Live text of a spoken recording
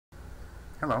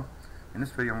Hello, in this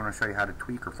video I'm going to show you how to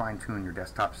tweak or fine-tune your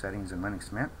desktop settings in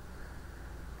Linux Mint.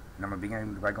 And I'm going to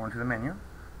begin by going to the menu,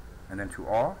 and then to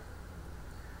All,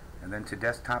 and then to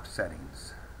Desktop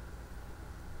Settings,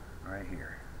 right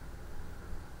here.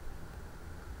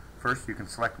 First you can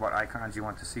select what icons you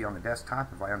want to see on the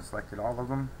desktop. If I unselected all of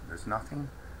them, there's nothing.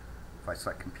 If I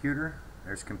select Computer,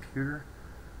 there's Computer.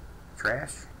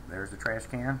 Trash, there's the trash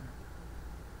can.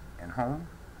 And Home,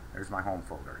 there's my Home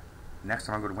folder. Next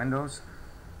I'm going to go to Windows.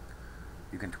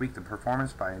 You can tweak the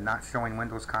performance by not showing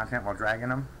Windows content while dragging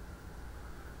them,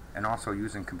 and also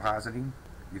using compositing.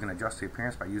 You can adjust the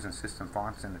appearance by using system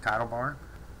fonts in the title bar.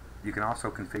 You can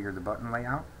also configure the button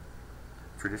layout,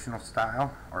 traditional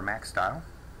style or Mac style.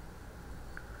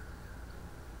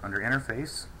 Under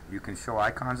interface, you can show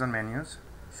icons on menus,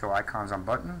 show icons on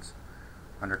buttons.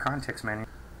 Under context menu,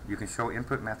 you can show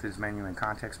input methods menu and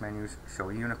context menus, show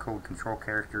Unicode control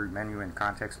character menu and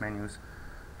context menus.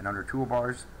 And under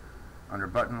toolbars, under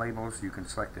button labels, you can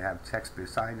select to have text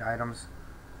beside items,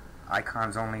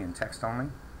 icons only and text only.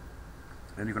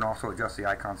 Then you can also adjust the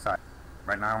icon size.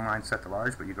 Right now mine's set to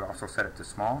large, but you could also set it to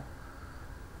small.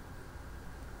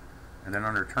 And then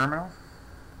under terminal,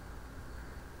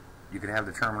 you could have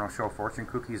the terminal show fortune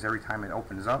cookies every time it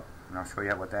opens up, and I'll show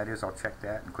you what that is. I'll check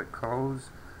that and click close,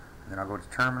 and then I'll go to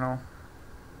terminal,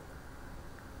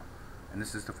 and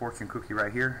this is the fortune cookie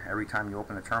right here. Every time you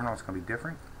open the terminal it's going to be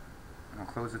different. I'll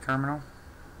close the terminal.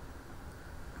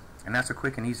 And that's a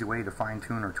quick and easy way to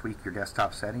fine-tune or tweak your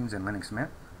desktop settings in Linux Mint.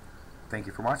 Thank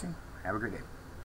you for watching. Have a great day.